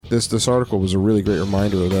this article was a really great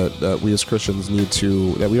reminder that we as Christians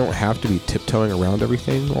that we don't have to be tiptoeing around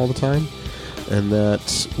everything all the time, and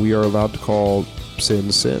that we are allowed to call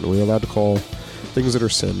sin, sin. We are allowed to call things that are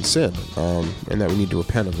sin, sin, and that we need to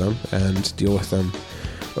repent of them and deal with them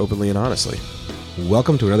openly and honestly.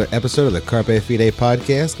 Welcome to another episode of the Carpe Fide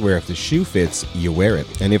podcast, where if the shoe fits, you wear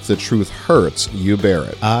it. And if the truth hurts, you bear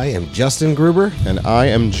it. I am Justin Gruber. And I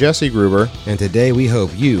am Jesse Gruber. And today we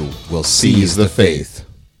hope you will seize the faith.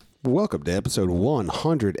 Welcome to episode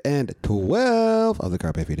 112 of the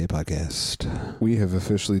Carpe Fide podcast. We have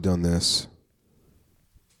officially done this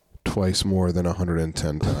twice more than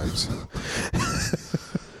 110 times.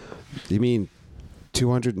 You mean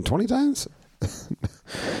 220 times?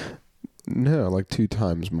 No, like 2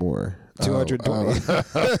 times more. 220.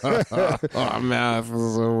 Oh, math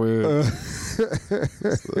is so weird.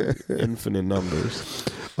 Infinite numbers.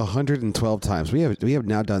 112 times. We have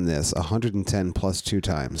now done this 110 plus 2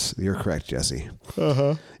 times. You're correct, Jesse.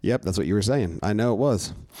 Uh-huh. Yep, that's what you were saying. I know it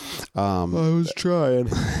was. I was trying.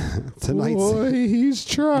 Tonight's... Boy, he's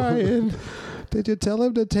trying. Did you tell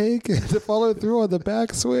him to follow through on the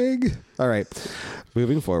backswing? All right.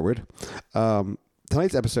 Moving forward.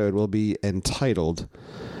 Tonight's episode will be entitled,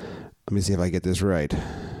 let me see if I get this right,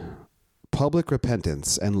 Public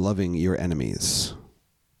Repentance and Loving Your Enemies.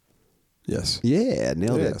 Yes. Yeah,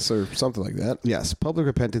 nailed it. Or something like that. Yes, Public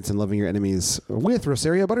Repentance and Loving Your Enemies with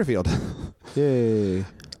Rosaria Butterfield. Yay.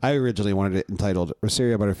 I originally wanted it entitled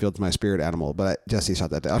Rosaria Butterfield's My Spirit Animal, but Jesse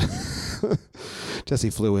shot that down.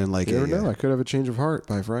 Jesse flew in like you never know. I could have a change of heart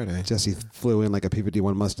by Friday. Jesse flew in like a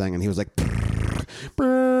P-51 Mustang, and he was like...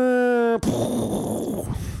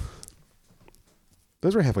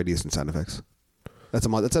 Those were halfway decent sound effects. That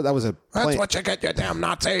was a plane. That's what you get, you damn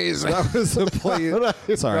Nazis. That was a plane.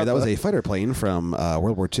 Sorry, that was a fighter plane from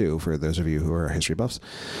World War II, for those of you who are history buffs,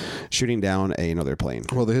 shooting down another plane.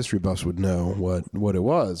 Well, the history buffs would know what it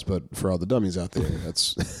was, but for all the dummies out there,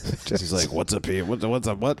 that's... Jesse's like, what's up here? What's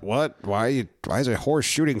up? What? Why is a horse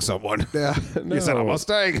shooting someone? Yeah, no. You said a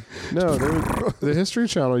Mustang. No, the History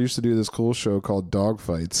Channel used to do this cool show called Dog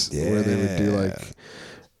Fights, where they would do like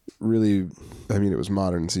really... I mean, it was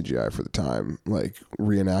modern CGI for the time, like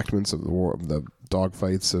reenactments of the war, of the dog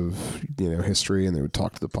fights of history, and they would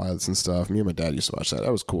talk to the pilots and stuff. Me and my dad used to watch that.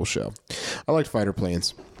 That was a cool show. I liked fighter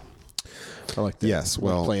planes. I liked that. Yes,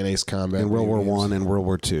 well, playing Ace Combat in World War I and World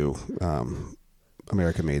War II,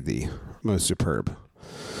 America made the most superb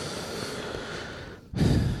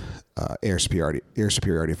air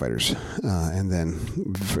superiority fighters, and then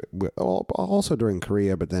also during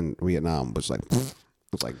Korea, but then Vietnam was like.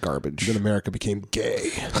 It's like garbage. Then America became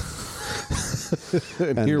gay.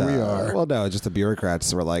 and here we are. Well, no, just the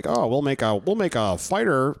bureaucrats were like, "Oh, we'll make a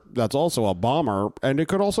fighter that's also a bomber, and it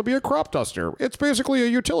could also be a crop duster. It's basically a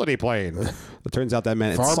utility plane." It turns out that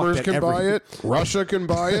meant farmers can buy it, Russia can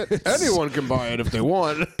buy it, anyone can buy it if they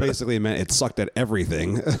want. Basically, meant it sucked at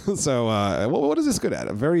everything. So, what is this good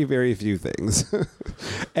at? Very, very few things.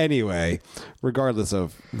 Anyway, regardless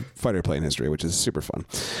of fighter plane history, which is super fun,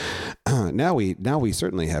 now we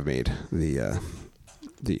certainly have made the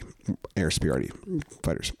air superiority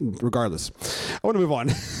fighters. Regardless, I want to move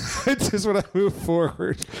on. I just want to move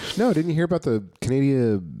forward. No, didn't you hear about the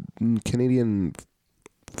Canadian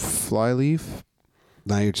flyleaf?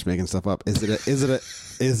 Now you're just making stuff up. Is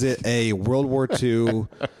it a World War II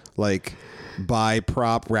like by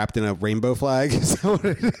prop wrapped in a rainbow flag? Is that what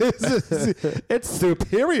it is? It's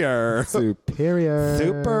superior.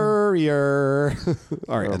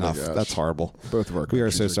 All right, enough. That's horrible. Both of our We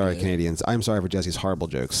are so sorry, gay. Canadians. I'm sorry for Jesse's horrible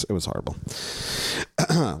jokes. It was horrible.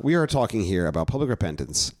 We are talking here about public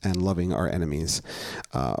repentance and loving our enemies.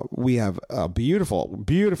 We have a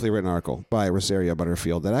beautifully written article by Rosaria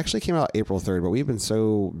Butterfield that actually came out April 3rd, but we've been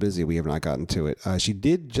so busy we have not gotten to it. She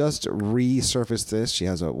did just resurface this. She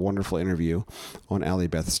has a wonderful interview on Allie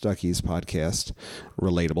Beth Stuckey's podcast,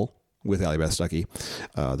 Relatable, with Allie Beth Stuckey,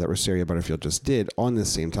 that Rosaria Butterfield just did on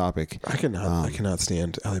this same topic. I cannot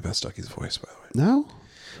stand Allie Beth Stuckey's voice, by the way.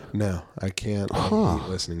 No, I can't. I hate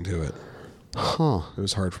listening to it. Huh. It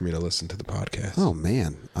was hard for me to listen to the podcast. Oh,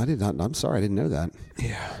 man. I'm sorry. I didn't know that.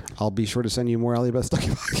 Yeah. I'll be sure to send you more Allie Beth Stuckey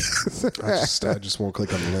podcasts. I just won't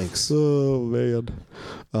click on the links. Oh, man.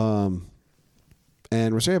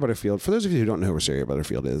 And Rosaria Butterfield, for those of you who don't know who Rosaria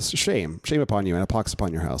Butterfield is, shame upon you and a pox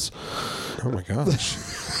upon your house. Oh my gosh.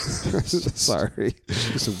 Sorry.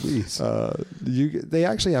 She's a wheeze. They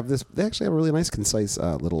actually have a really nice, concise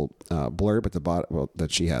little blurb at the bottom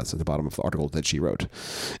that she has at the bottom of the article that she wrote.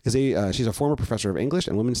 She's a former professor of English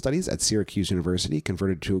and Women's Studies at Syracuse University,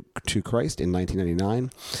 converted to Christ in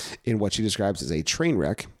 1999 in what she describes as a train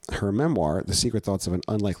wreck. Her memoir, The Secret Thoughts of an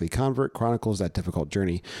Unlikely Convert, chronicles that difficult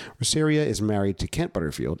journey. Rosaria is married to Kent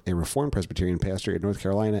Butterfield, a Reformed Presbyterian pastor in North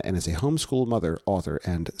Carolina, and is a homeschooled mother, author,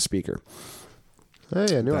 and speaker.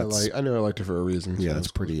 Hey, I knew I liked it for a reason. Yeah,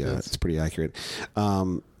 that's pretty. It's pretty accurate.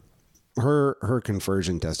 Her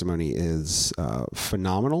conversion testimony is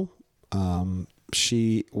phenomenal.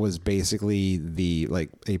 She was basically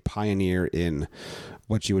a pioneer in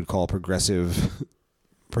what you would call progressive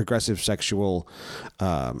sexual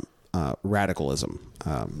radicalism,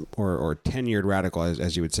 or tenured radical,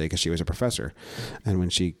 as you would say, because she was a professor. And when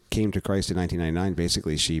she came to Christ in 1999,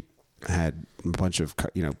 basically she had a bunch of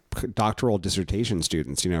doctoral dissertation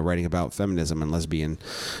students writing about feminism and lesbian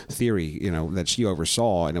theory that she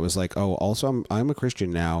oversaw, and it was like, oh, also I'm a Christian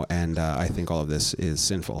now, and I think all of this is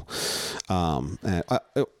sinful.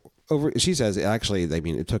 She says actually, I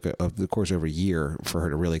mean, it took the course over a year for her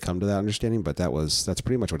to really come to that understanding, but that's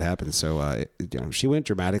pretty much what happened. So she went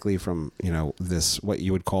dramatically from this, what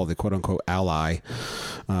you would call the quote unquote ally,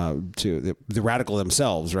 to the radical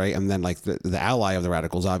themselves, right? And then the ally of the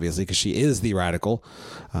radicals, obviously, because she is the radical.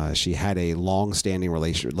 She had a long-standing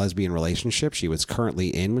lesbian relationship she was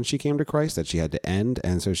currently in when she came to Christ that she had to end,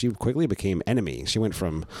 and so she quickly became enemy. She went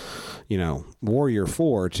from warrior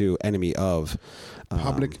for to enemy of.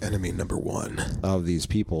 Public enemy number one of these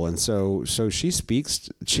people. And so she speaks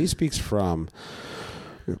from,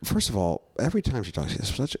 first of all, every time she talks, she has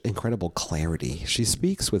such incredible clarity. She's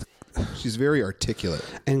very articulate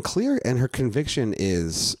and clear, and her conviction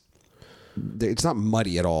is, it's not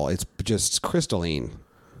muddy at all. It's just crystalline.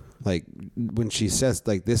 Like when she says,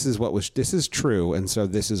 this is true, and so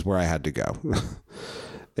this is where I had to go.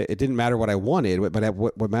 It didn't matter what I wanted, but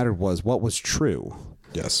what mattered was what was true.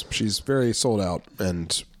 Yes, she's very sold out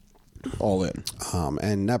and all in.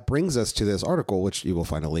 And that brings us to this article, which you will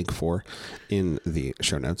find a link for in the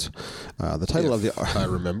show notes. The title of the... I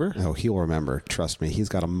remember. Oh, he'll remember. Trust me. He's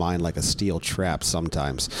got a mind like a steel trap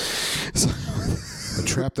sometimes. A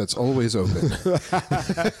trap that's always open.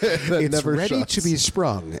 It's never ready shuts. To be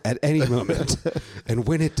sprung at any moment. And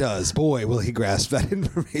when it does, boy, will he grasp that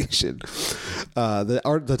information. The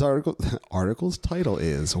article's title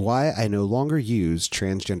is Why I No Longer Use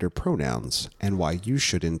Transgender Pronouns and Why You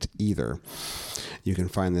Shouldn't Either. You can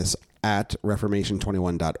find this at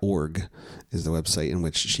reformation21.org is the website in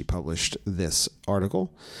which she published this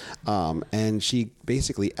article. And she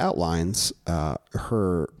basically outlines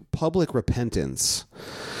her public repentance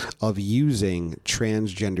of using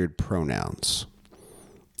transgendered pronouns.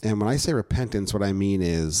 And when I say repentance, what I mean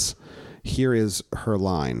is, here is her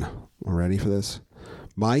line. Ready for this?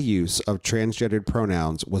 My use of transgendered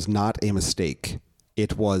pronouns was not a mistake.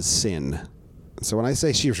 It was sin. So when I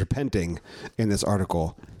say she was repenting in this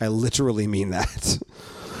article, I literally mean that.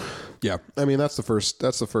 Yeah. I mean, that's the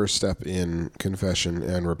first step in confession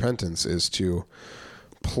and repentance, is to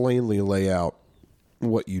plainly lay out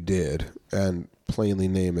what you did and plainly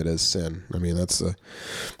name it as sin. I mean, that's the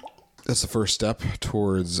first step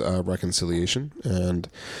towards reconciliation. And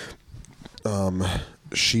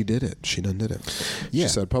she did it. She done did it. Yeah.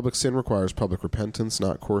 She said, public sin requires public repentance,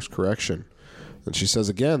 not course correction. And she says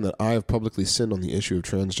again that I have publicly sinned on the issue of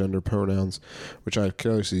transgender pronouns, which I have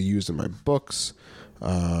carelessly used in my books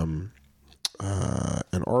and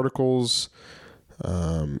articles,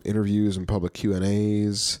 interviews and public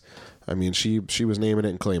Q&As. I mean, she was naming it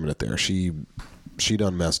and claiming it there. She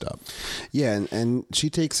done messed up. Yeah, and she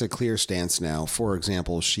takes a clear stance now. For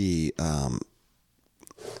example, she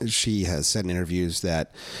has said in interviews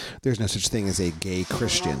that there's no such thing as a gay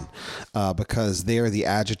Christian because there the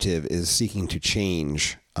adjective is seeking to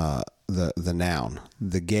change the noun.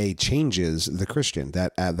 The gay changes the Christian.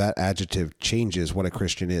 That adjective changes what a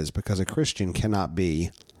Christian is, because a Christian cannot be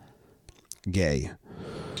gay.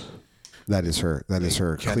 That is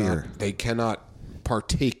her clear. They cannot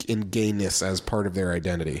partake in gayness as part of their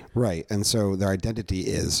identity. Right. And so their identity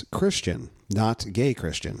is Christian, not gay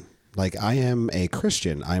Christian. Like, I am a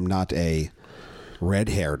Christian. I'm not a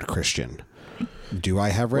red-haired Christian. Do I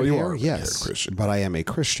have red hair? Yes. Christian. But I am a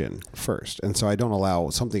Christian first. And so I don't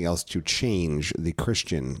allow something else to change the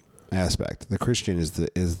Christian aspect. The Christian is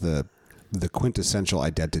the quintessential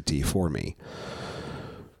identity for me.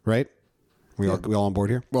 Right? We all on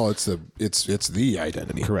board here? Well, it's the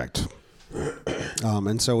identity. Correct.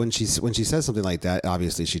 And so when she says something like that,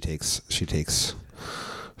 obviously she takes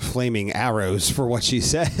flaming arrows for what she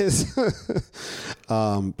says.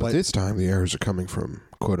 But this time the arrows are coming from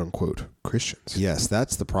quote unquote Christians. Yes,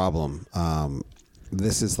 that's the problem.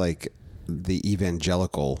 This is like the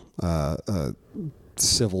evangelical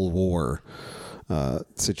civil war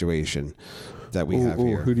situation that we have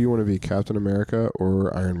here. Who do you want to be, Captain America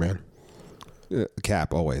or Iron Man?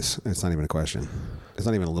 Cap, always. It's not even a question. It's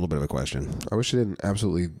not even a little bit of a question. I wish I didn't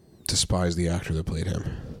absolutely despise the actor that played him.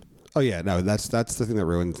 Oh yeah, no, that's the thing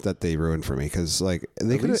that they ruined for me, because like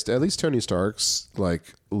they at least Tony Stark's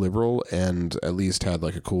like liberal and at least had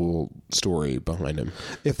like a cool story behind him.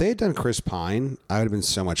 If they had done Chris Pine, I would have been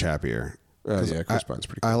so much happier. Yeah, Chris Pine's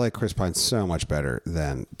pretty cool. I like Chris Pine so much better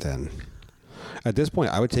than. At this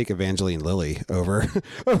point, I would take Evangeline Lilly over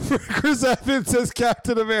Chris Evans as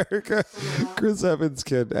Captain America. Chris Evans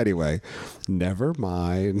kid. Anyway, never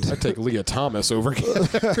mind. I'd take Leah Thomas over.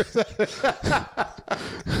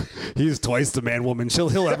 He's twice the man woman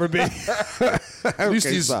he'll ever be. At least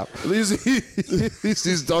he's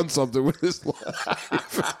done something with his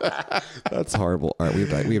life. That's horrible. All right, we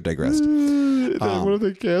have digressed. What if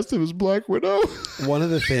they cast him as Black Widow? One of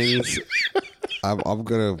the things. I'm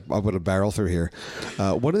gonna barrel through here.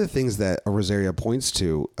 One of the things that Rosaria points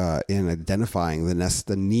to in identifying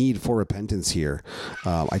the need for repentance here,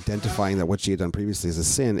 identifying that what she had done previously is a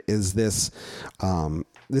sin, is this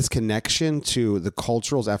connection to the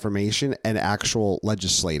cultural's affirmation and actual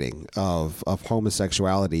legislating of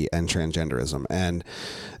homosexuality and transgenderism, and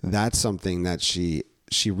that's something that she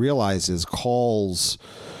realizes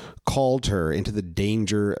called her into the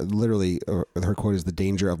danger, literally, her quote is, "the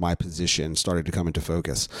danger of my position started to come into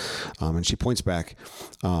focus." And she points back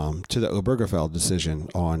to the Obergefell decision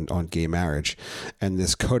on gay marriage and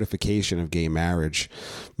this codification of gay marriage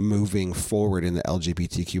moving forward in the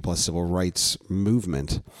LGBTQ plus civil rights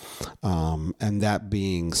movement. And that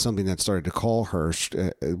being something that started to call her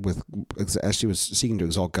as she was seeking to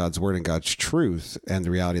exalt God's word and God's truth, and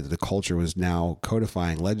the reality that the culture was now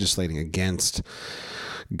codifying, legislating against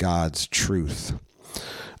God's truth.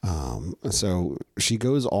 So she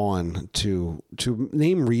goes on to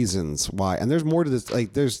name reasons why, and there's more to this.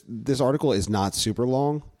 Like this article is not super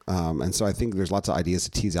long, and so I think there's lots of ideas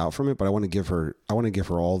to tease out from it. But I want to give her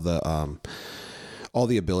all the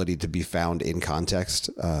ability to be found in context.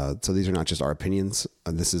 So these are not just our opinions.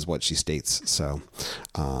 This is what she states. So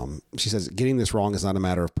she says, getting this wrong is not a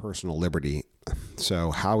matter of personal liberty.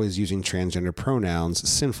 So how is using transgender pronouns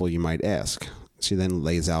sinful, you might ask? She then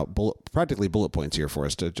lays out practically bullet points here for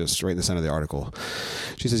us to just right in the center of the article.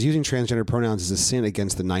 She says, using transgender pronouns is a sin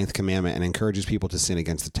against the 9th commandment and encourages people to sin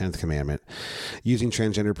against the 10th commandment. Using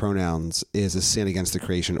transgender pronouns is a sin against the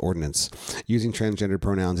creation ordinance. Using transgender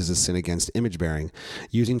pronouns is a sin against image bearing.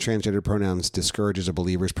 Using transgender pronouns discourages a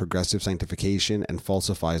believer's progressive sanctification and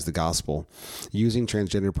falsifies the gospel. Using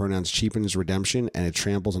transgender pronouns cheapens redemption and it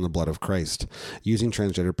tramples on the blood of Christ. Using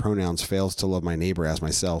transgender pronouns fails to love my neighbor as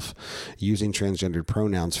myself. Using transgendered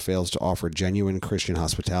pronouns fails to offer genuine Christian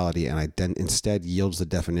hospitality and instead yields the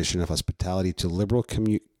definition of hospitality to liberal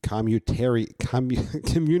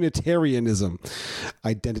communitarianism,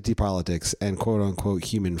 identity politics, and quote-unquote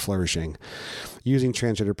human flourishing. Using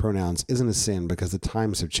transgender pronouns isn't a sin because the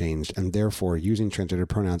times have changed, and therefore using transgender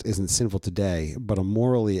pronouns isn't sinful today, but a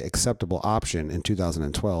morally acceptable option in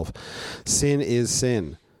 2012. Sin is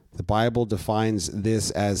sin. The Bible defines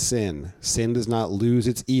this as sin. Sin does not lose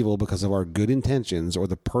its evil because of our good intentions or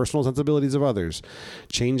the personal sensibilities of others.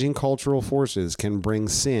 Changing cultural forces can bring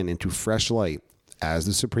sin into fresh light, as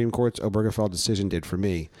the Supreme Court's Obergefell decision did for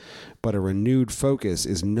me. But a renewed focus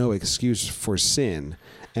is no excuse for sin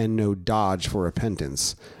and no dodge for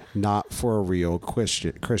repentance, not for a real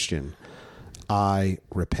Christian. I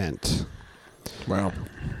repent. Wow.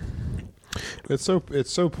 It's so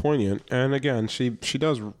poignant, and again, she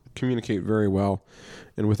does communicate very well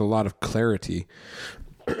and with a lot of clarity.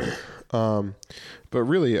 But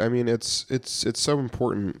really, I mean, it's so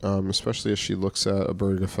important, especially as she looks at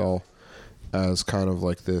Obergefell as kind of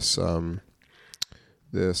like this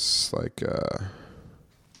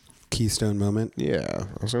keystone moment. Yeah,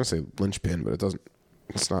 I was going to say linchpin, but it doesn't.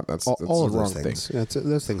 It's not. That's all the of wrong those things. thing. Yeah,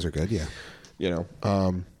 those things are good. Yeah, you know,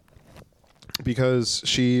 because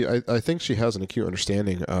I think she has an acute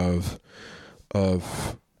understanding of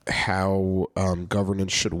how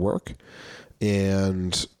governance should work,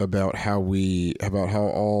 and about how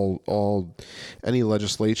all any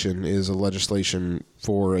legislation is a legislation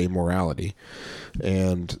for a morality,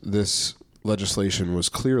 and this legislation was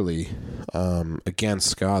clearly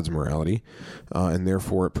against God's morality, and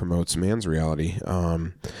therefore it promotes man's morality.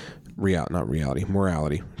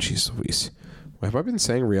 Jeez Louise. Have I been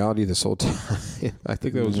saying reality this whole time? I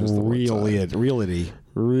think that was just the reality.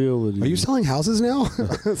 Are you selling houses now?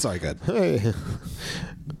 Sorry, good. Hey.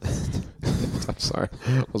 I'm sorry.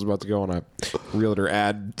 I was about to go on a realtor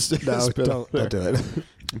ad. No, don't do it.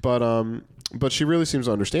 But But she really seems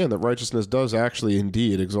to understand that righteousness does actually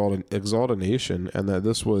indeed exalt a nation, and that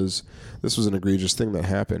this was an egregious thing that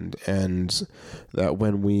happened, and that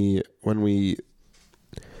when we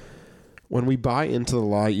buy into the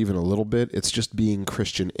lie even a little bit, it's just being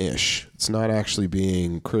Christian-ish. It's not actually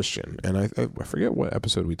being Christian. And I forget what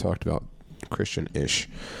episode we talked about Christian-ish.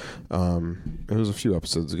 It was a few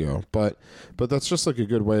episodes ago, but that's just like a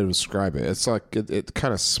good way to describe it. It's like it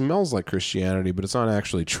kind of smells like Christianity, but it's not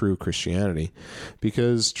actually true Christianity,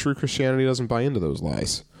 because true Christianity doesn't buy into those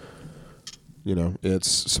lies. You know, it's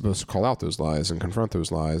supposed to call out those lies and confront those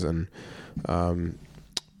lies and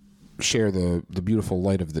share the beautiful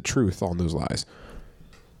light of the truth on those lies.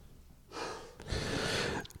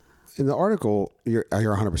 In the article, you're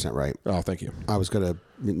 100% right. Oh, thank you. I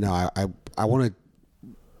want to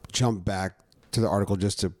jump back to the article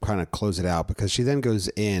just to kind of close it out, because she then goes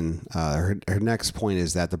in, her next point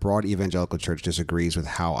is that the broad evangelical church disagrees with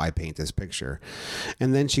how I paint this picture.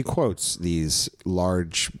 And then she quotes these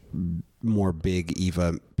large, more big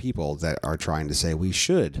Eva people that are trying to say we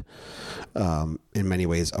should, in many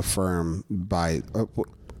ways, affirm by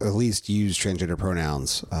at least use transgender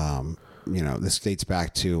pronouns. This dates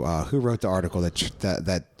back to who wrote the article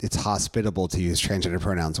that it's hospitable to use transgender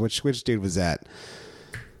pronouns. Which dude was that?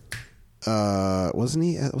 Wasn't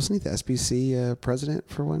he the SBC president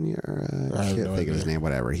for 1 year? I can't think of his name.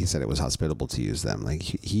 Whatever. He said it was hospitable to use them. Like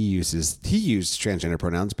he used transgender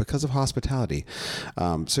pronouns because of hospitality.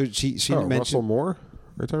 So she mentioned Russell Moore.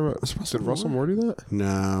 Are you talking about? Did Russell Moore do that?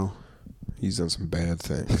 No, he's done some bad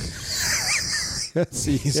things. Yes,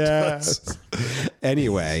 he does.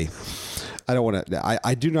 Anyway. I don't want to.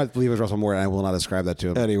 I do not believe it was Russell Moore, and I will not ascribe that to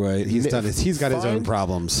him. Anyway, he's got his own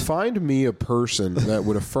problems. Find me a person that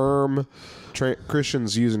would affirm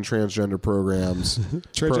Christians using transgender programs,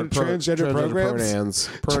 transgender programs,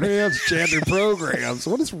 transgender programs.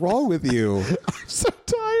 What is wrong with you? I'm so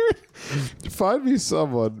tired. Find me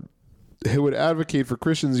someone who would advocate for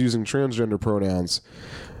Christians using transgender pronouns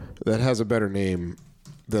that has a better name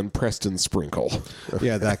than Preston Sprinkle.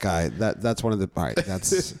 Yeah, that guy. That's one of the. All right,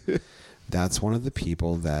 that's one of the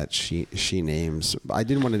people that she names. I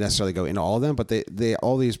didn't want to necessarily go into all of them, but they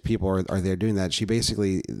all these people are there doing that. She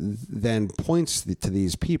basically then points to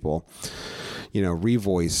these people,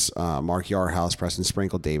 Revoice, Mark Yarhouse, Preston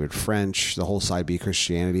Sprinkle, David French, the whole Side B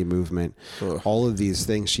Christianity movement. Ugh. All of these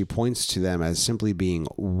things, she points to them as simply being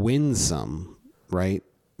winsome, right?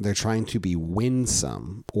 They're trying to be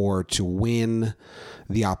winsome, or to win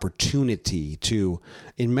the opportunity to,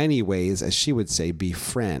 in many ways, as she would say,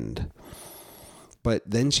 befriend. But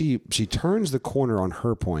then she turns the corner on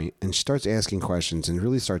her point and she starts asking questions and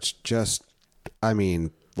really starts this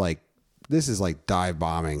is like dive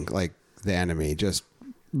bombing, like the enemy, just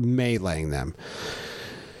meleeing them.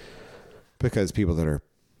 Because people that are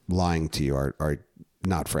lying to you are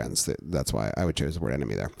not friends. That's why I would choose the word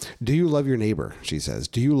enemy there. Do you love your neighbor? She says.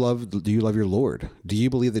 Do you love your Lord? Do you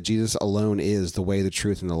believe that Jesus alone is the way, the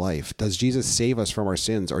truth, and the life? Does Jesus save us from our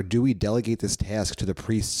sins, or do we delegate this task to the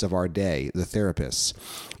priests of our day, the therapists?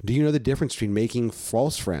 Do you know the difference between making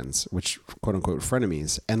false friends, which quote unquote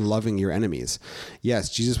frenemies, and loving your enemies? Yes,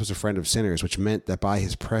 Jesus was a friend of sinners, which meant that by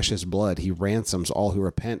his precious blood, he ransoms all who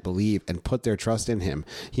repent, believe, and put their trust in him.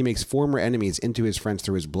 He makes former enemies into his friends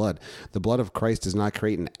through his blood. The blood of Christ does not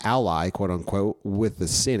create an ally, quote unquote, with the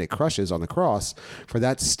sin it crushes on the cross, for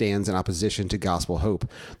that stands in opposition to gospel hope.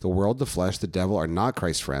 The world, the flesh, the devil are not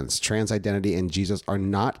Christ's friends. Trans identity and Jesus are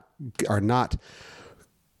not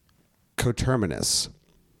coterminous.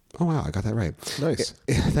 Oh wow, I got that right. Nice.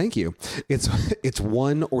 Thank you. It's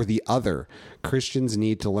one or the other. Christians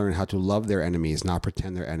need to learn how to love their enemies, not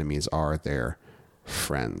pretend their enemies are their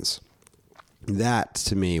friends. That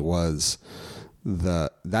to me is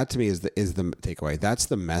the takeaway. That's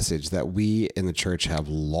the message that we in the church have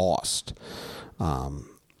lost. And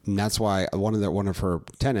that's why one of her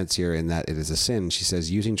tenets here, in that it is a sin, she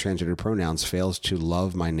says, using transgender pronouns fails to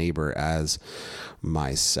love my neighbor as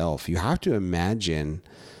myself. You have to imagine,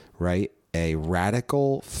 right, a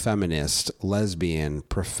radical feminist lesbian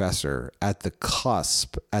professor at the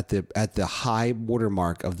cusp, at the high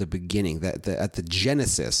watermark of the beginning, at the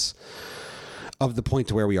genesis of the point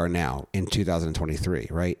to where we are now in 2023,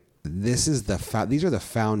 right? These are the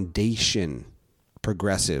foundation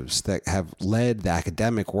progressives that have led the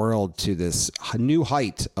academic world to this new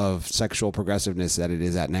height of sexual progressiveness that it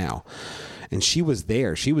is at now. And she was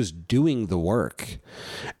there. She was doing the work.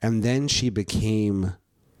 And then she became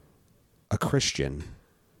a Christian.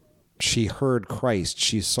 She heard Christ.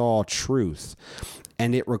 She saw truth.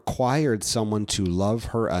 And it required someone to love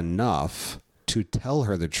her enough to tell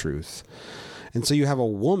her the truth. And so you have a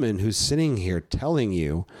woman who's sitting here telling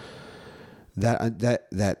you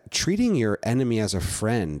that treating your enemy as a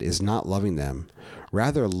friend is not loving them.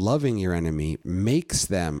 Rather, loving your enemy makes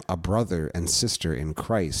them a brother and sister in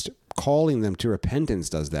Christ. Calling them to repentance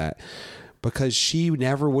does that, because she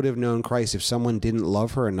never would have known Christ if someone didn't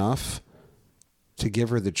love her enough to give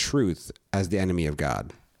her the truth as the enemy of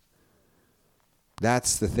God.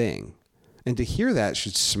 That's the thing. And to hear that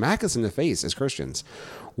should smack us in the face as Christians.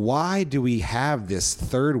 Why do we have this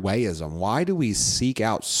third wayism? Why do we seek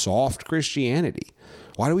out soft Christianity?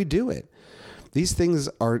 Why do we do it? These things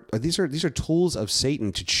are tools of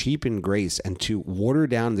Satan to cheapen grace and to water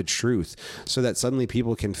down the truth so that suddenly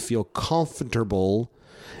people can feel comfortable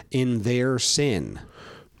in their sin.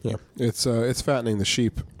 Yeah, it's fattening the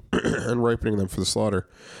sheep and ripening them for the slaughter.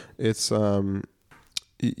 It's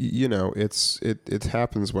it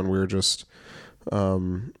happens when we're just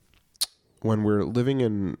when we're living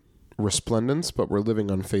in resplendence, but we're living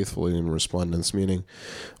unfaithfully in resplendence, meaning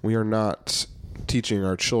we are not teaching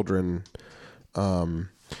our children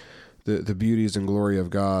the beauties and glory of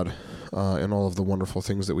God and all of the wonderful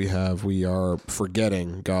things that we have. We are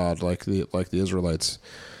forgetting God like the Israelites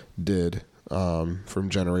did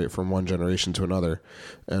from one generation to another,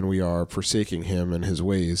 and we are forsaking Him and His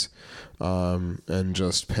ways, and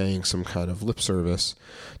just paying some kind of lip service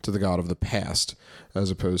to the God of the past, as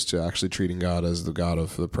opposed to actually treating God as the God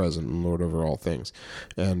of the present and Lord over all things.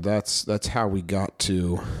 And that's how we got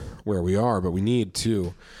to where we are. But we need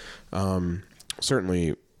to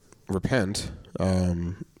certainly repent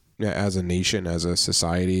as a nation, as a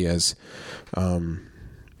society, as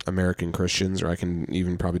American Christians, or I can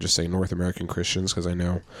even probably just say North American Christians, because I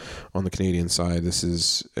know on the Canadian side this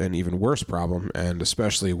is an even worse problem, and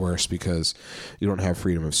especially worse because you don't have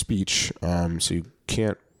freedom of speech, so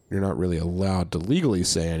you're not really allowed to legally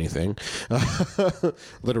say anything,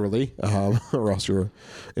 literally, or else you're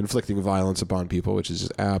inflicting violence upon people, which is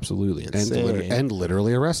just absolutely insane. And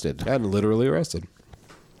literally arrested.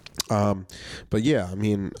 But yeah, I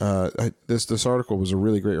mean, this article was a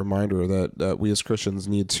really great reminder that we as Christians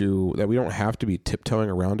that we don't have to be tiptoeing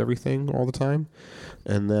around everything all the time,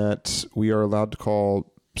 and that we are allowed to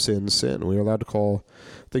call sin, sin. We are allowed to call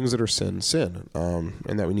things that are sin, sin,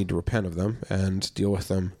 and that we need to repent of them and deal with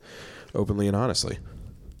them openly and honestly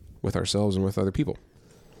with ourselves and with other people.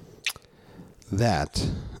 That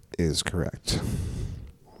is correct.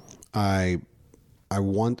 I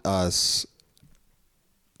want us,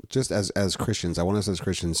 just as Christians,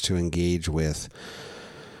 to engage with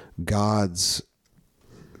God's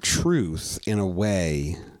truth in a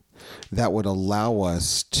way that would allow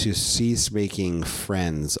us to cease making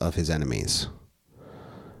friends of His enemies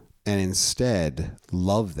and instead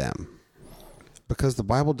love them. Because the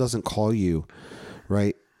Bible doesn't call you,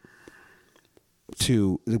 right,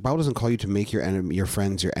 the Bible doesn't call you to make your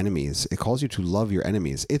friends your enemies. It calls you to love your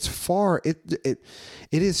enemies. It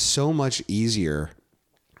is so much easier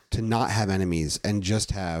to not have enemies and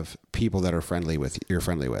just have people that you're friendly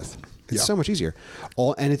with. It's so much easier.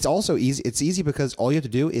 And it's also easy. It's easy because all you have to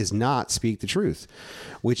do is not speak the truth,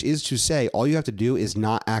 which is to say, all you have to do is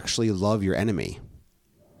not actually love your enemy.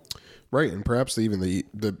 Right, and perhaps even the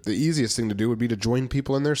easiest thing to do would be to join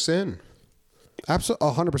people in their sin. Absolutely,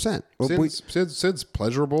 100%. Sin's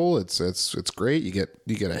pleasurable. It's great. You get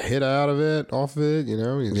a hit off of it. You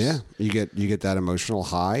know. You get that emotional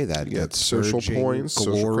high. That social points,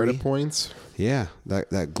 glory. social credit points. Yeah,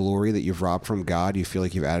 that glory that you've robbed from God. You feel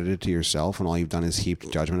like you've added it to yourself, and all you've done is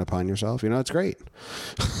heaped judgment upon yourself. It's great.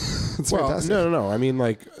 It's fantastic. No. I mean,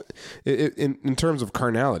 like, in terms of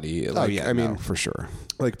carnality. For sure.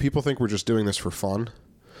 Like, people think we're just doing this for fun.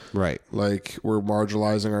 Right. Like, we're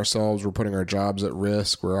marginalizing ourselves. We're putting our jobs at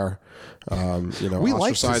risk. We're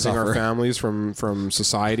ostracizing our families from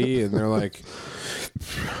society. And they're like,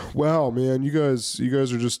 wow, man, you guys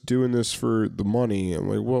are just doing this for the money. I'm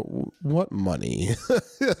like, what money?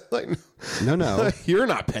 Like, no. You're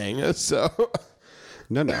not paying us, so.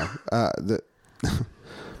 No.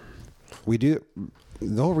 We do.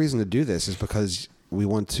 The whole reason to do this is because we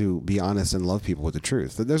want to be honest and love people with the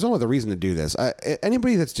truth. There's no other reason to do this.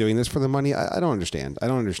 Anybody that's doing this for the money, I don't understand. I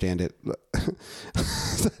don't understand it. I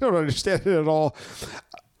don't understand it at all.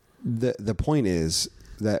 The point is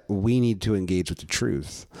that we need to engage with the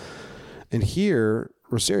truth. And here,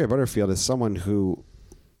 Rosaria Butterfield is someone who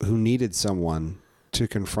needed someone to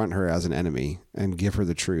confront her as an enemy and give her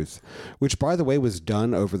the truth, which, by the way, was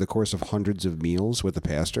done over the course of hundreds of meals with the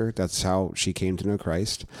pastor. That's how she came to know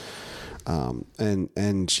Christ.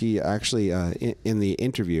 And she actually, in the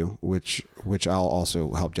interview, which I'll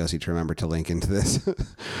also help Jesse to remember to link into this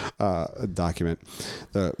document,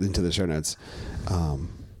 into the show notes.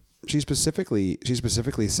 she specifically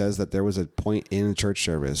says that there was a point in a church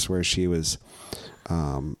service where she was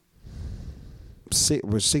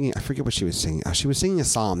singing. I forget what she was singing. She was singing a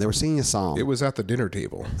psalm. They were singing a psalm. It was at the dinner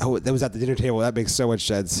table. Oh, that was at the dinner table. That makes so much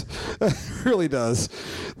sense. It really does.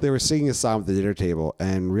 They were singing a psalm at the dinner table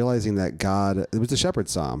and realizing that God, it was the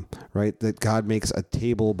shepherd's psalm, right? That God makes a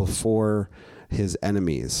table before his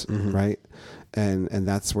enemies, right? And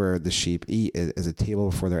that's where the sheep eat, is a table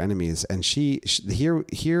before their enemies. And she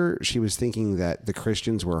was thinking that the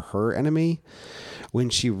Christians were her enemy, when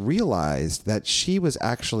she realized that she was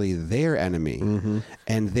actually their enemy,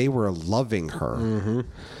 and they were loving her.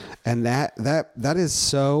 And that is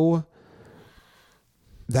so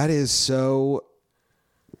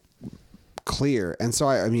clear. And so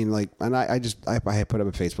I mean, like, and I had put up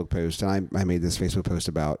a Facebook post, and I made this Facebook post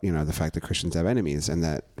about, you know, the fact that Christians have enemies and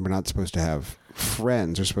that we're not supposed to have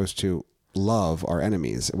friends. We're supposed to love our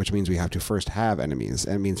enemies, which means we have to first have enemies.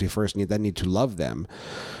 And it means we first need to love them,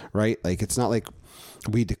 right? Like, it's not like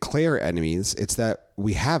we declare enemies, it's that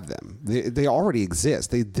we have them. They already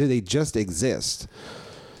exist. They just exist.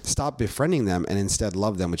 Stop befriending them and instead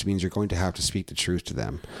love them, which means you're going to have to speak the truth to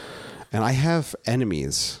them. And I have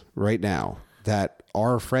enemies right now that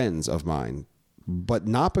are friends of mine, but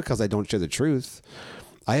not because I don't share the truth.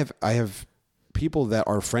 I have people that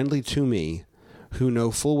are friendly to me who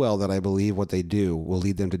know full well that I believe what they do will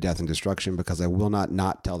lead them to death and destruction, because I will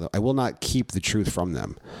not tell them. I will not keep the truth from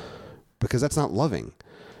them, because that's not loving.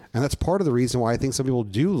 And that's part of the reason why I think some people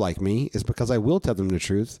do like me, is because I will tell them the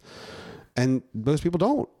truth, and most people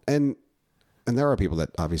don't. And there are people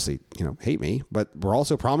that obviously, you know, hate me, but we're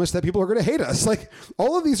also promised that people are going to hate us. Like,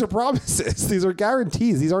 all of these are promises. These are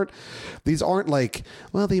guarantees. These aren't like,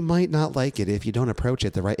 well, they might not like it if you don't approach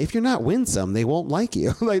it the right. If you're not winsome, they won't like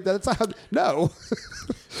you. Like, that's how. No.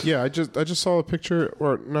 Yeah, I just saw a picture,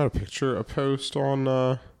 or not a picture, a post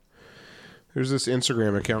on. There's this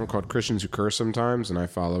Instagram account called Christians Who Curse Sometimes, and I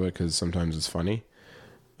follow it because sometimes it's funny.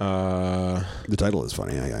 The title is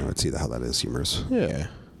funny. I would see how that is humorous. Yeah.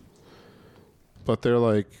 But they're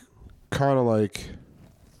like, kind of like,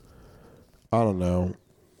 I don't know.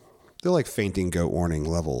 They're like fainting goat warning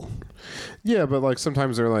level. Yeah, but like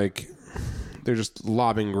sometimes they're just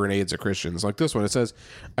lobbing grenades at Christians. Like this one, it says,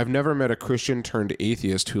 I've never met a Christian turned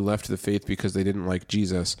atheist who left the faith because they didn't like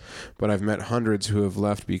Jesus, but I've met hundreds who have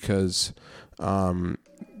left because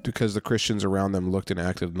the Christians around them looked and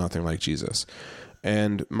acted nothing like Jesus.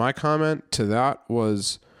 And my comment to that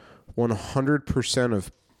was 100%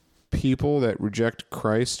 of people that reject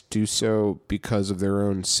Christ do so because of their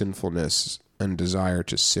own sinfulness and desire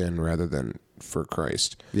to sin rather than for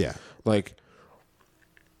Christ. Yeah. Like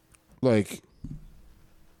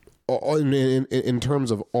in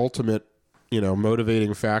terms of ultimate, you know,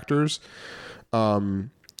 motivating factors,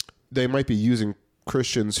 they might be using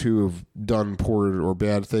Christians who have done poor or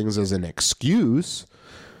bad things as an excuse,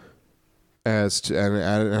 and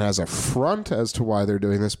as a front as to why they're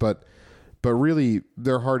doing this, but really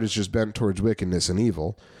their heart is just bent towards wickedness and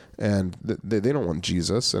evil, and they don't want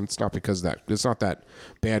Jesus. And it's not because it's not that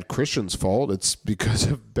bad Christians' fault. It's because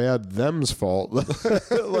of bad them's fault.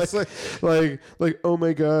 like, oh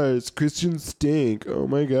my gosh, Christians stink. Oh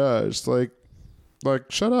my gosh. Like,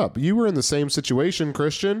 shut up. You were in the same situation,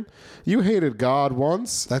 Christian. You hated God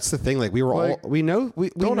once. That's the thing. Like, we were all, we know,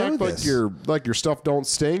 we don't know act this. like your stuff don't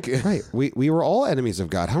stink. Right. We were all enemies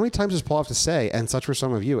of God. How many times does Paul have to say, and such were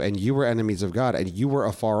some of you, and you were enemies of God, and you were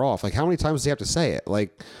afar off? Like, how many times does he have to say it?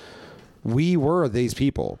 Like, we were these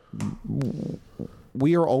people.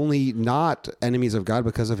 We are only not enemies of God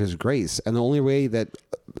because of his grace. And the only way that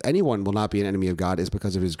anyone will not be an enemy of God is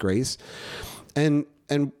because of his grace. And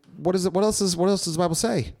what else does the Bible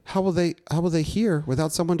say? How will they hear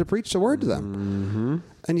without someone to preach the word to them? Mm-hmm.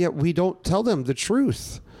 And yet we don't tell them the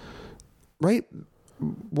truth, right?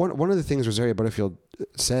 One of the things Rosaria Butterfield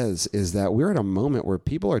says is that we're at a moment where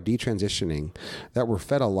people are detransitioning, that we're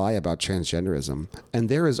fed a lie about transgenderism, and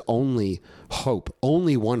there is only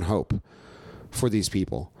one hope for these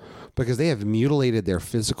people, because they have mutilated their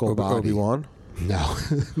physical body. Obi-Wan? No,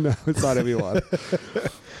 it's not Obi-Wan.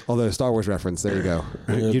 Although Star Wars reference, there you go.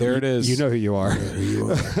 There it is. You know who you are. Who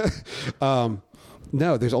you are.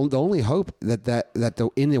 No, there's the only hope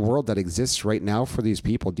that in the world that exists right now for these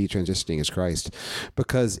people detransitioning is Christ,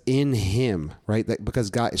 because in Him, right? Because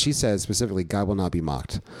God, she says specifically, God will not be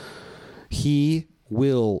mocked. He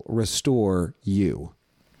will restore you.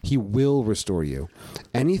 He will restore you.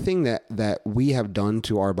 Anything that we have done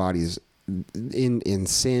to our bodies in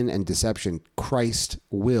sin and deception, Christ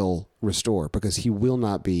will restore, because He will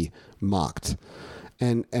not be mocked.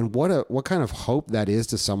 And what kind of hope that is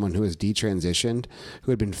to someone who is detransitioned,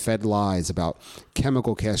 who had been fed lies about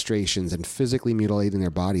chemical castrations and physically mutilating their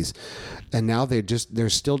bodies, and now they are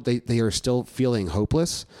still feeling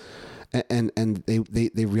hopeless, and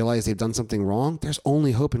they realize they've done something wrong. There's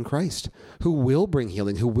only hope in Christ, who will bring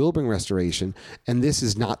healing, who will bring restoration, and this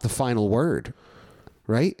is not the final word,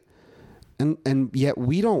 right? And yet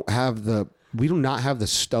we do not have the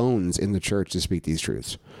stones in the church to speak these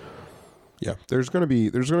truths. Yeah, there's going to be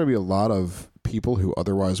a lot of people who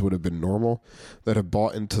otherwise would have been normal that have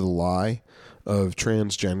bought into the lie of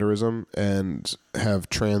transgenderism and have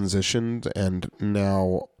transitioned and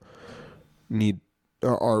now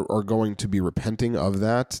are going to be repenting of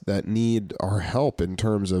that need our help in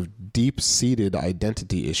terms of deep-seated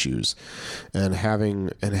identity issues, and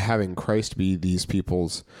having Christ be these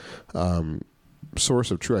people's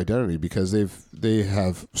source of true identity, because they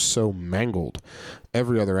have so mangled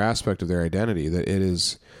every other aspect of their identity that it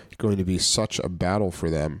is going to be such a battle for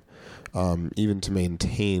them, even to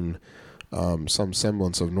maintain some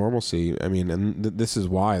semblance of normalcy. I mean, and this is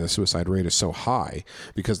why the suicide rate is so high,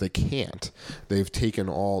 because they can't. They've taken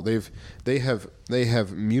all they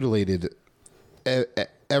have mutilated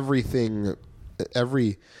everything,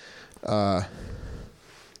 every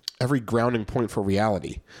grounding point for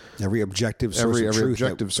reality, every objective source of truth,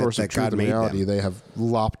 objective source of truth and reality, they have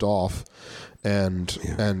lopped off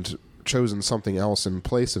and chosen something else in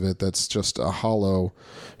place of it that's just a hollow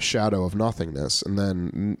shadow of nothingness, and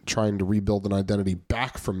then trying to rebuild an identity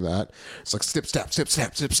back from that. It's like step.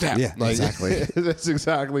 Yeah, like, exactly. That's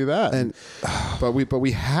exactly that. And but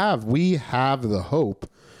we have the hope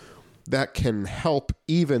that can help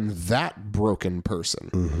even that broken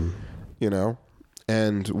person. You know.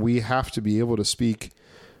 And we have to be able to speak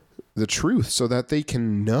the truth so that they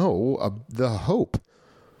can know the hope.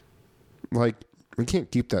 Like, we can't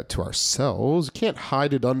keep that to ourselves. We can't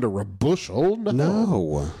hide it under a bushel.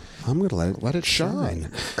 No. I'm going to let it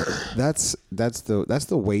shine. That's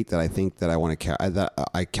the weight that I think that I want to carry, that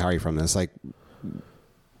I carry from this. Like,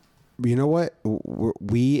 you know what?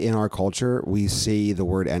 We in our culture, we see the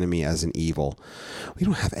word enemy as an evil. We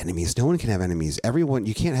don't have enemies. No one can have enemies.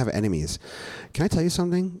 You can't have enemies. Can I tell you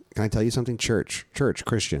something? Church,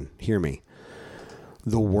 Christian, hear me.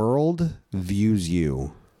 The world views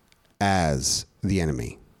you as the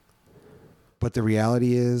enemy. But the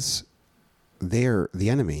reality is they're the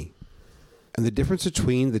enemy. And the difference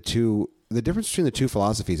between the two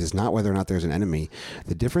philosophies is not whether or not there's an enemy.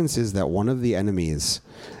 The difference is that one of the enemies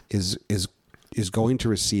is going to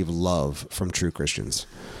receive love from true Christians,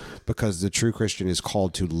 because the true Christian is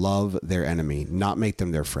called to love their enemy, not make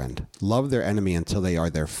them their friend. Love their enemy until they are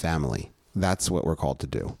their family. That's what we're called to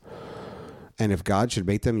do. And if God should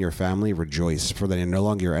make them your family, rejoice, for they are no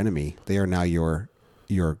longer your enemy. They are now your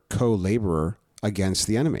co-laborer against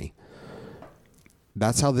the enemy.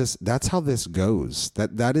 That's how this goes.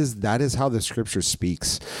 That is how the scripture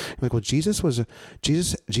speaks. Like, well, Jesus was a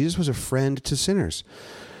friend to sinners.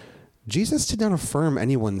 Jesus did not affirm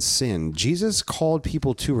anyone's sin. Jesus called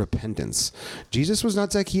people to repentance. Jesus was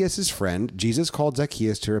not Zacchaeus' friend. Jesus called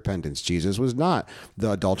Zacchaeus to repentance. Jesus was not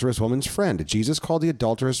the adulterous woman's friend. Jesus called the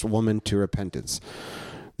adulterous woman to repentance.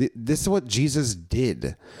 This is what Jesus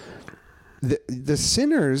did. The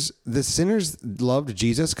sinners loved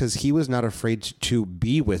Jesus because he was not afraid to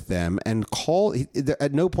be with them, and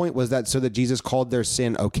at no point was that so that Jesus called their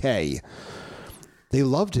sin okay. They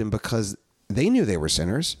loved him because they knew they were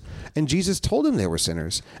sinners, and Jesus told them they were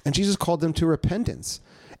sinners, and Jesus called them to repentance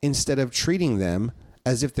instead of treating them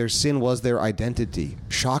as if their sin was their identity.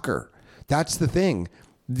 Shocker. That's the thing.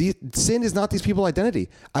 The sin is not these people's identity.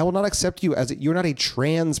 I will not accept you as you're not a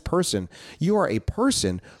trans person. You are a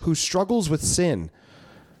person who struggles with sin.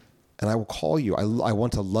 And I will call you. I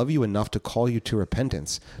want to love you enough to call you to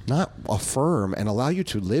repentance, not affirm and allow you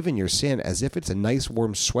to live in your sin as if it's a nice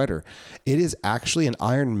warm sweater. It is actually an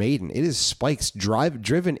Iron Maiden. It is spikes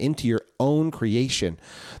driven into your own creation,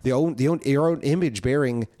 your own image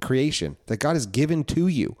bearing creation that God has given to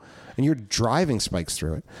you, and you're driving spikes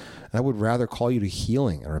through it. And I would rather call you to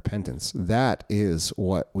healing and repentance. That is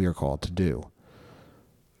what we are called to do.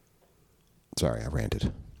 Sorry, I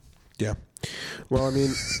ranted. Yeah. Well, I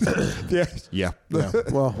mean, yeah.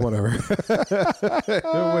 Well, whatever. What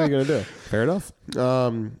are you going to do? Fair enough.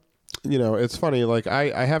 It's funny. Like,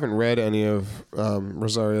 I haven't read any of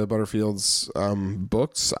Rosaria Butterfield's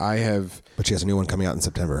books. I have, but she has a new one coming out in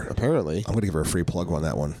September. Apparently, I'm going to give her a free plug on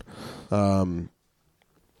that one.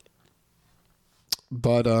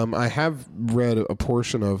 But I have read a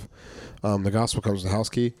portion of The Gospel Comes to the House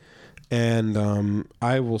Key, and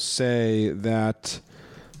I will say that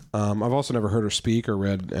I've also never heard her speak or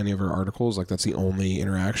read any of her articles. Like, that's the only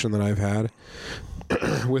interaction that I've had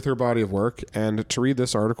with her body of work. And to read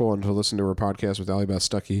this article and to listen to her podcast with Allie Beth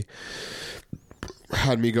Stuckey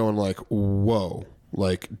had me going like, whoa.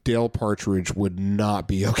 Like, Dale Partridge would not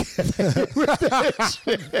be okay with that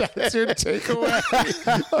shit. That's your takeaway.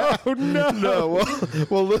 Oh, no. No.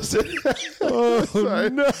 Well, listen. Oh,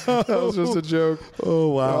 no. That was just a joke. Oh,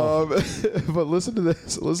 wow. But listen to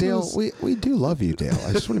this. Dale, we do love you, Dale.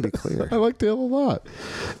 I just want to be clear. I like Dale a lot.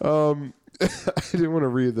 I didn't want to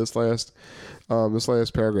read this last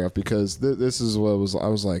paragraph because this is what I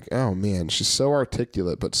was like, oh man, she's so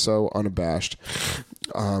articulate but so unabashed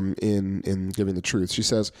in giving the truth. She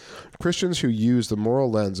says, Christians who use the moral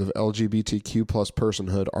lens of LGBTQ plus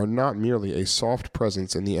personhood are not merely a soft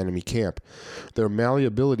presence in the enemy camp. Their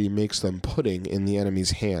malleability makes them pudding in the enemy's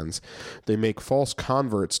hands. They make false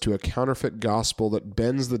converts to a counterfeit gospel that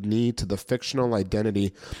bends the knee to the fictional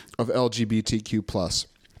identity of LGBTQ plus.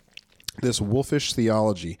 This wolfish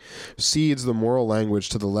theology cedes the moral language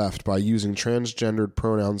to the left by using transgendered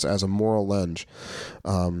pronouns as a moral lens.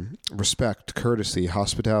 Respect, courtesy,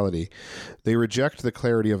 hospitality. They reject the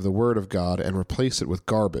clarity of the Word of God and replace it with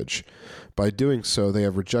garbage. By doing so, they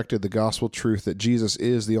have rejected the gospel truth that Jesus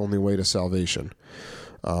is the only way to salvation.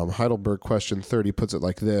 Heidelberg Question 30 puts it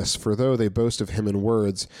like this: For though they boast of him in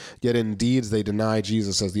words, yet in deeds they deny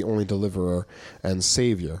Jesus as the only deliverer and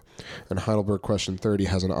Savior. And Heidelberg Question 30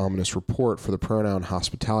 has an ominous report for the pronoun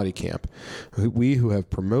hospitality camp. We who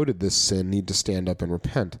have promoted this sin need to stand up and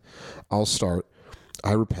repent. I'll start.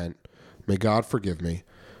 I repent. May God forgive me.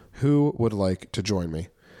 Who would like to join me?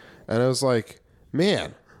 And I was like,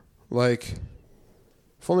 man, like,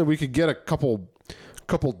 if only we could get a couple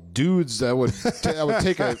dudes that would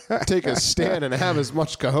take a stand and have as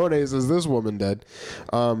much cojones as this woman did.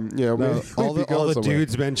 All the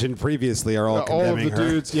dudes mentioned previously are all condemning her.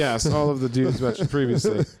 Dudes, yes, all of the dudes mentioned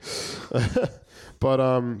previously. But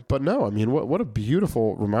no, I mean, what a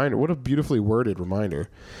beautiful reminder! What a beautifully worded reminder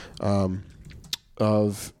of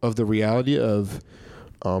the reality of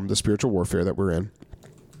the spiritual warfare that we're in.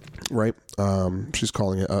 Right? She's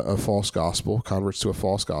calling it a false gospel, converts to a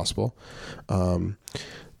false gospel. And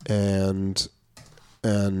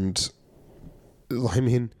I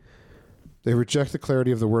mean, they reject the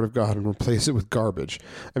clarity of the Word of God and replace it with garbage.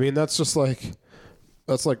 I mean, that's like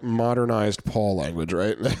modernized Paul language,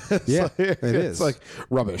 right? Yeah, it is. It's like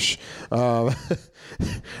rubbish. The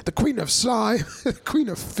queen of slime, the queen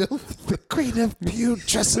of filth, the queen of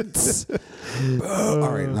putrescence. All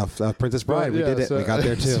right, enough. Princess Bride, we did it. We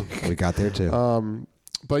got there too.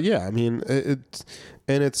 But yeah, I mean, it's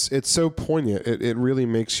so poignant. It really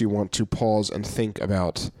makes you want to pause and think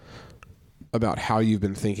about how you've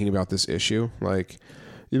been thinking about this issue. Like,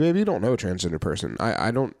 maybe you don't know a transgender person.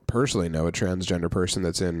 I don't personally know a transgender person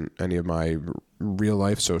that's in any of my real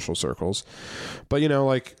life social circles. But, you know,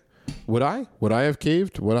 like, would I have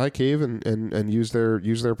caved? Would I cave and use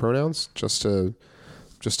their pronouns just to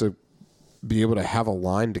be able to have a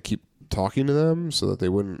line to keep talking to them so that they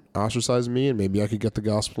wouldn't ostracize me and maybe I could get the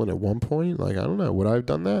gospel in at one point? Like, I don't know. Would I have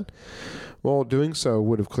done that? Well, doing so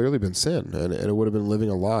would have clearly been sin, and it would have been living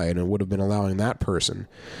a lie, and it would have been allowing that person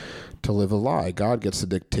to live a lie. God gets to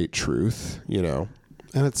dictate truth, you know.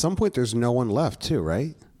 And at some point, there's no one left, too,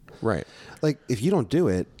 right? Right. Like, if you don't do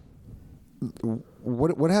it,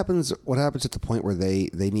 what happens? What happens at the point where they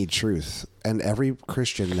need truth? And every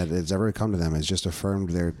Christian that has ever come to them has just affirmed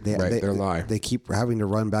their lie. They keep having to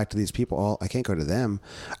run back to these people. Oh, I can't go to them.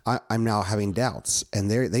 I'm now having doubts, and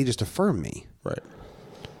they just affirm me. Right.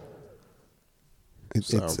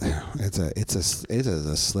 It's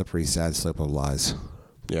a slippery, sad slope of lies.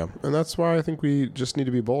 Yeah, and that's why I think we just need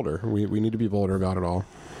to be bolder. We need to be bolder about it all.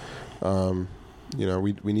 You know,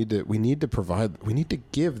 we need to provide. We need to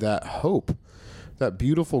give that hope, that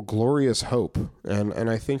beautiful, glorious hope. And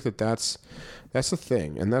I think that's the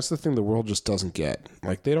thing, and that's the thing the world just doesn't get.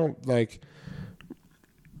 Like, they don't like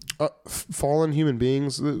fallen human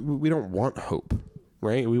beings. We don't want hope,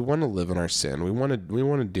 right? We want to live in our sin. We want to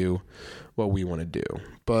do what we want to do.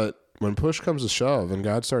 But when push comes to shove, and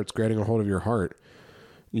God starts grabbing a hold of your heart,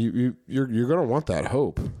 you're going to want that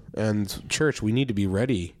hope. And church, we need to be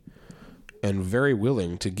ready and very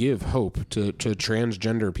willing to give hope to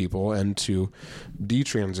transgender people and to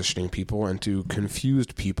detransitioning people and to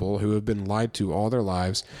confused people who have been lied to all their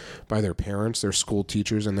lives by their parents, their school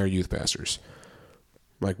teachers, and their youth pastors.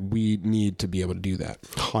 Like, we need to be able to do that.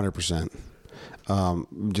 100%.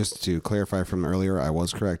 Just to clarify from earlier, I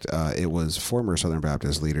was correct. It was former Southern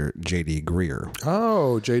Baptist leader J.D. Greer.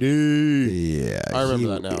 Oh, J.D. Yeah. I remember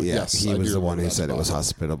that now. Yeah, Yes, he I was do the one who remember said that it was spot.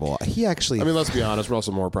 hospitable. He actually... I mean, let's be honest.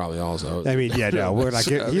 Russell Moore probably also. I mean, yeah, no, we're not...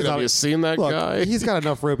 Have you seen that guy? He's got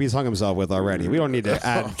enough rope he's hung himself with already. We don't need to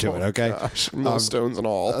add to it, okay? Gosh, millstones and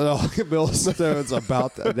all. Millstones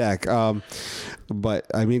about the neck. But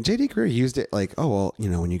I mean, J.D. Greer used it like, oh well, you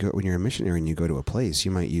know, when you're a missionary and you go to a place,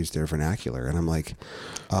 you might use their vernacular, and I'm like,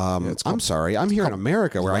 I'm sorry, I'm here in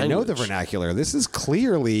America where I know the vernacular. This is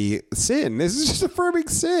clearly sin. This is just affirming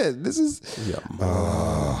sin. This is,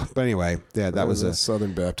 but anyway, yeah, that was a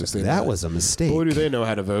Southern Baptist. That was a mistake. Boy, do they know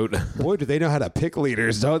how to vote. Boy, do they know how to pick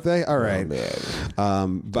leaders, don't they? All right. Oh,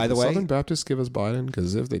 man. By the way, Southern Baptists give us Biden?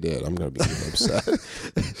 Because if they did, I'm going to be upset.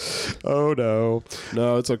 Oh no,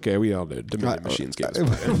 no, it's okay. We all know Dominion machines gave us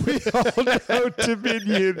Biden. We all know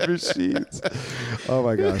Dominion machines. Oh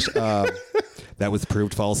my gosh. That was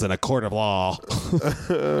proved false in a court of law,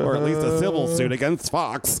 or at least a civil suit against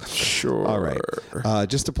Fox. Sure. All right.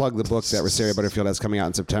 Just to plug the book that Rosaria Butterfield has coming out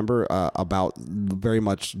in September about very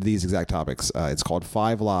much these exact topics. It's called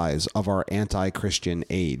 5 Lies of Our Anti-Christian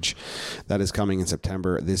Age. That is coming in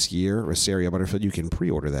September this year. Rosaria Butterfield, you can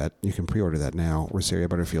pre-order that. You can pre-order that now. Rosaria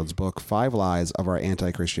Butterfield's book, 5 Lies of Our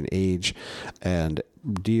Anti-Christian Age. And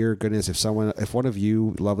dear goodness, if one of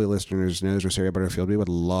you lovely listeners knows Rosaria Butterfield, we would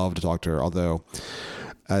love to talk to her. Although,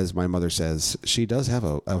 as my mother says, she does have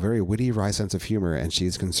a very witty, wry sense of humor, and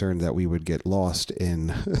she's concerned that we would get lost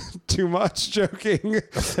in too much joking.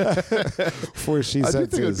 For she I senses, do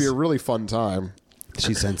think it would be a really fun time.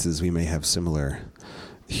 She senses we may have similar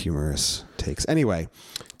humorous takes. Anyway.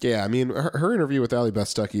 Yeah, I mean, her interview with Allie Beth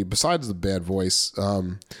Stuckey, besides the bad voice,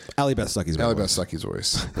 Allie Beth Stuckey's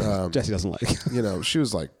voice, Jesse doesn't like. You know, she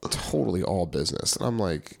was like totally all business, and I'm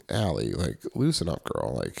like, Allie, like, loosen up,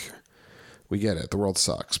 girl. Like, we get it, the world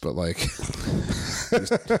sucks, but like,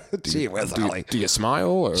 gee whiz, Allie, do you smile?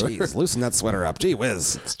 Or? Jeez, loosen that sweater up. Gee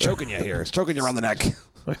whiz, it's choking you here. It's choking you around the neck.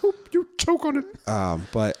 I hope you choke on it.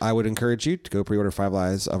 But I would encourage you to go pre-order 5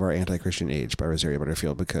 Lies of Our Anti-Christian Age by Rosaria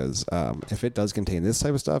Butterfield, because if it does contain this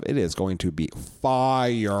type of stuff, it is going to be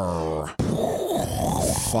fire.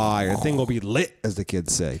 Fire. The thing will be lit, as the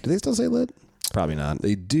kids say. Do they still say lit? Probably not.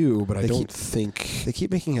 They do, but I don't think... They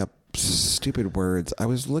keep making up stupid words. I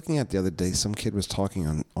was looking at the other day, some kid was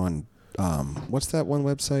talking on what's that one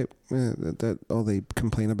website that they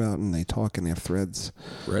complain about and they talk and they have threads?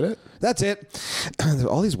 Reddit? That's it.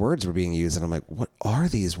 All these words were being used, and I'm like, what are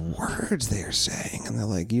these words they're saying? And they're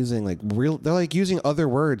like using they're like using other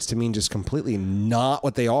words to mean just completely not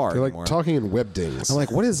what they are. They're anymore. like talking in web dings. I'm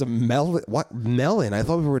like, what is a melon? What melon? I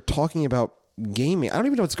thought we were talking about gaming. I don't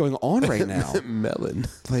even know what's going on right now. Melon.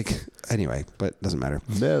 Like, anyway, but it doesn't matter.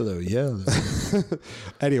 Mellow yellow.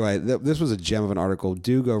 Anyway, this was a gem of an article.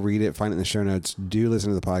 Do go read it. Find it in the show notes. Do listen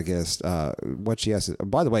to the podcast. What she has to,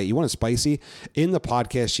 by the way, you want it spicy? In the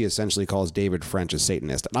podcast, she essentially calls David French a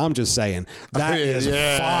Satanist. And I'm just saying, that is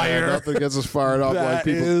fire. Nothing gets us fired up like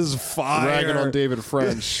people is fire. ragging on David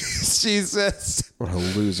French. She says, what a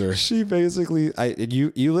loser. She basically,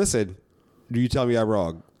 you listen. You tell me I'm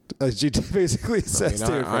wrong. She basically says,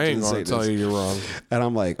 I ain't going to tell you you're wrong. And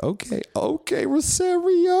I'm like, okay,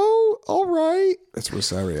 Rosario, all right. It's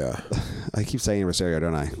Rosaria. I keep saying Rosario,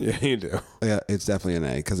 don't I? Yeah, you do. Yeah, it's definitely an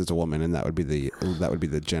A because it's a woman, and that would be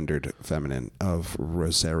the gendered feminine of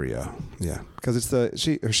Rosaria. Yeah, because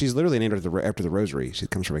she's literally named after the rosary. She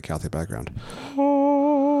comes from a Catholic background.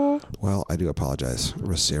 Well, I do apologize,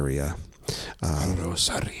 Rosaria.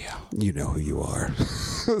 Rosaria. You know who you are.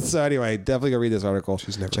 So anyway, definitely go read this article.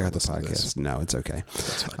 She's never check out the podcast. No, it's okay.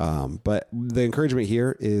 That's fine. But the encouragement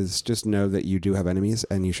here is just know that you do have enemies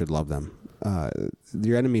and you should love them.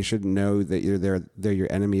 Your enemy should know that they're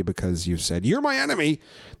your enemy because you said you're my enemy.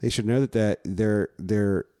 They should know that they're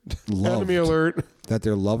loved. Enemy alert. That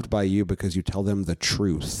they're loved by you because you tell them the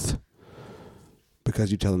truth.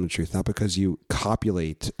 Because you tell them the truth, not because you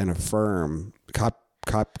copulate and affirm.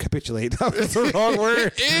 Capitulate. That was the wrong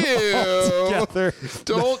word. Ew.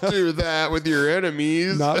 Don't do that with your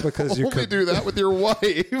enemies. Not because you only do that with your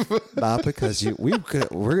wife. Not because we're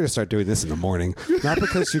going to start doing this in the morning. Not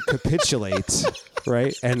because you capitulate,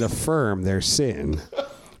 right, and affirm their sin,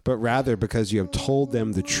 but rather because you have told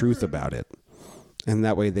them the truth about it. And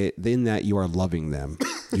that way, in that you are loving them.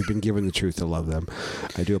 You've been given the truth to love them.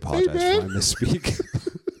 I do apologize for I misspeak.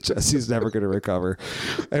 Jesse's never going to recover.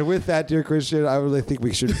 And with that, dear Christian, I really think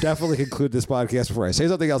we should definitely conclude this podcast before I say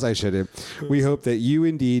something else I shouldn't. We hope that you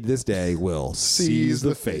indeed this day will seize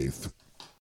the faith.